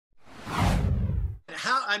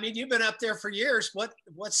I mean, you've been up there for years.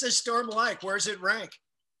 What's this storm like? Where's it rank?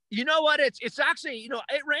 You know what? It's actually,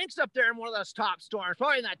 it ranks up there in one of those top storms,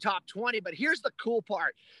 probably in that top 20. But here's the cool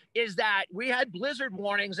part is that we had blizzard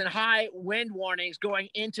warnings and high wind warnings going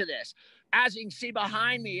into this. As you can see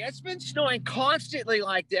behind me, it's been snowing constantly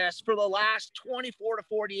like this for the last 24 to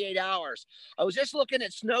 48 hours. I was just looking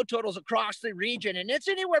at snow totals across the region, and it's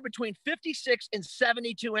anywhere between 56 and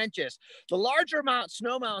 72 inches. The larger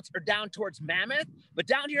snow amounts are down towards Mammoth, but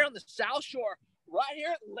down here on the South Shore, right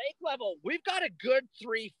here at lake level, we've got a good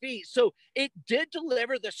 3 feet. So it did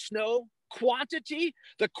deliver the snow quantity.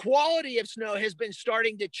 The quality of snow has been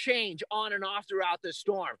starting to change on and off throughout the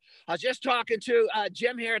storm. I was just talking to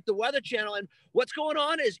Jim here at the Weather Channel, and what's going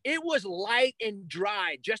on is it was light and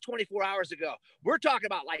dry just 24 hours ago. We're talking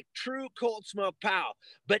about like true cold smoke pow.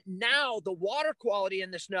 But now the water quality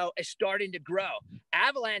in the snow is starting to grow.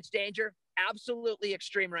 Avalanche danger, absolutely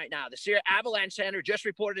extreme right now. The Sierra Avalanche Center just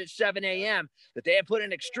reported at 7 a.m. that they have put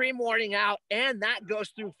an extreme warning out, and that goes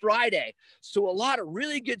through Friday. So a lot of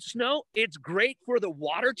really good snow. It's great for the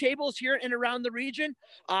water tables here and around the region,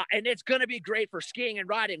 and it's going to be great for skiing and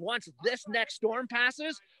riding. Once this next storm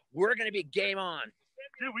passes, we're going to be game on.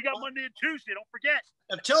 Dude, we got Monday and Tuesday. Don't forget.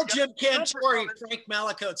 Tell Jim Cantori, Frank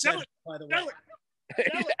Mallicoat said, by the way.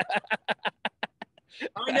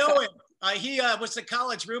 I know him. He was a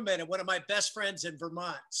college roommate and one of my best friends in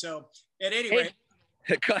Vermont. So at any rate,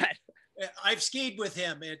 go ahead. I've skied with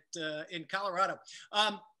him in Colorado.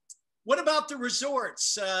 What about the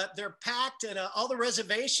resorts? They're packed, and all the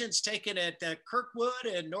reservations taken at Kirkwood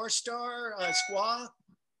and North Star, Squaw.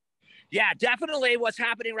 Yeah, definitely what's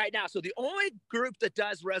happening right now. So the only group that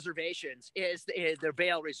does reservations is the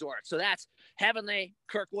Vail Resort. So that's Heavenly,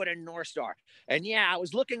 Kirkwood, and North Star. And yeah, I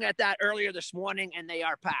was looking at that earlier this morning, and they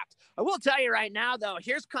are packed. I will tell you right now, though,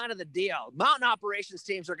 here's kind of the deal. Mountain operations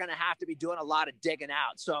teams are going to have to be doing a lot of digging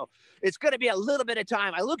out. So it's going to be a little bit of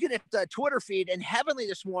time. I look at the Twitter feed, and Heavenly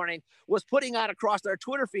this morning was putting out across their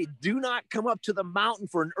Twitter feed, do not come up to the mountain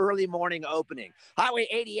for an early morning opening. Highway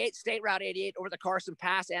 88, State Route 88 over the Carson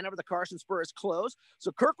Pass and over the Carson Spur is closed.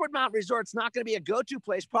 So Kirkwood Mountain Resort's not going to be a go-to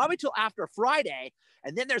place probably till after Friday.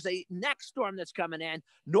 And then there's a next storm that's coming in.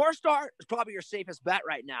 North Star is probably your safest bet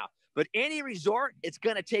right now. But any resort, it's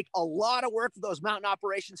going to take a lot of work for those mountain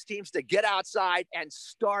operations teams to get outside and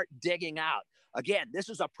start digging out. Again, this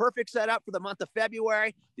is a perfect setup for the month of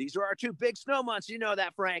February. These are our 2 big snow months. You know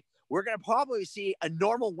that, Frank. We're going to probably see a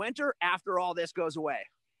normal winter after all this goes away.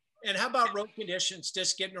 And how about road conditions,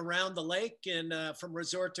 just getting around the lake and from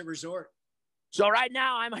resort to resort? So right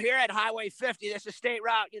now I'm here at Highway 50. This is State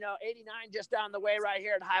Route, 89 just down the way right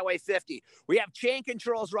here at Highway 50. We have chain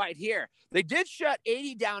controls right here. They did shut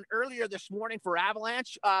 80 down earlier this morning for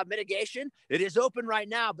avalanche mitigation. It is open right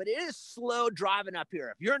now, but it is slow driving up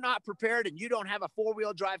here. If you're not prepared and you don't have a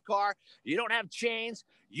 4-wheel drive car, you don't have chains,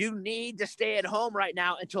 you need to stay at home right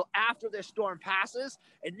now until after this storm passes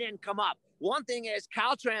and then come up. One thing is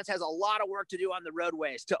Caltrans has a lot of work to do on the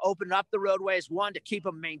roadways to open up the roadways, one, to keep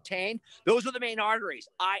them maintained. Those are the main arteries,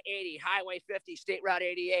 I-80, Highway 50, State Route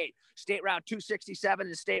 88, State Route 267,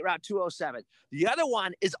 and State Route 207. The other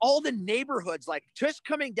one is all the neighborhoods, like just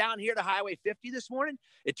coming down here to Highway 50 this morning,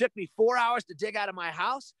 it took me 4 hours to dig out of my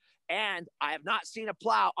house, and I have not seen a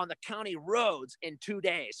plow on the county roads in 2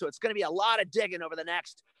 days. So it's going to be a lot of digging over the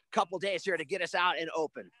next couple days here to get us out and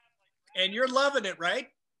open. And you're loving it, right?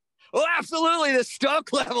 Oh, absolutely. The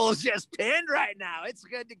stoke level is just pinned right now. It's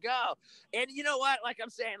good to go. And you know what? Like I'm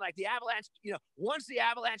saying, like the avalanche, once the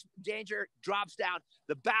avalanche danger drops down,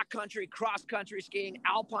 the backcountry, cross-country skiing,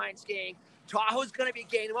 alpine skiing, Tahoe's going to be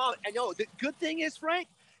gaining on. And the good thing is, Frank,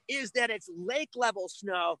 is that it's lake level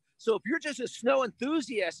snow. So if you're just a snow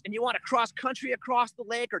enthusiast and you want to cross country across the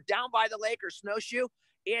lake or down by the lake or snowshoe,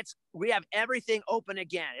 we have everything open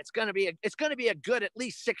again. It's going to be a good at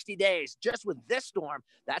least 60 days just with this storm.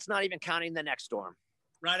 That's not even counting the next storm.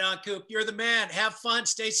 Right on, Coop. You're the man. Have fun.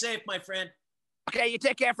 Stay safe, my friend. Okay, you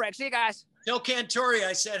take care, Frank. See you guys. Tell Cantori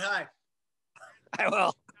I said hi. I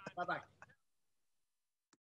will. Bye-bye.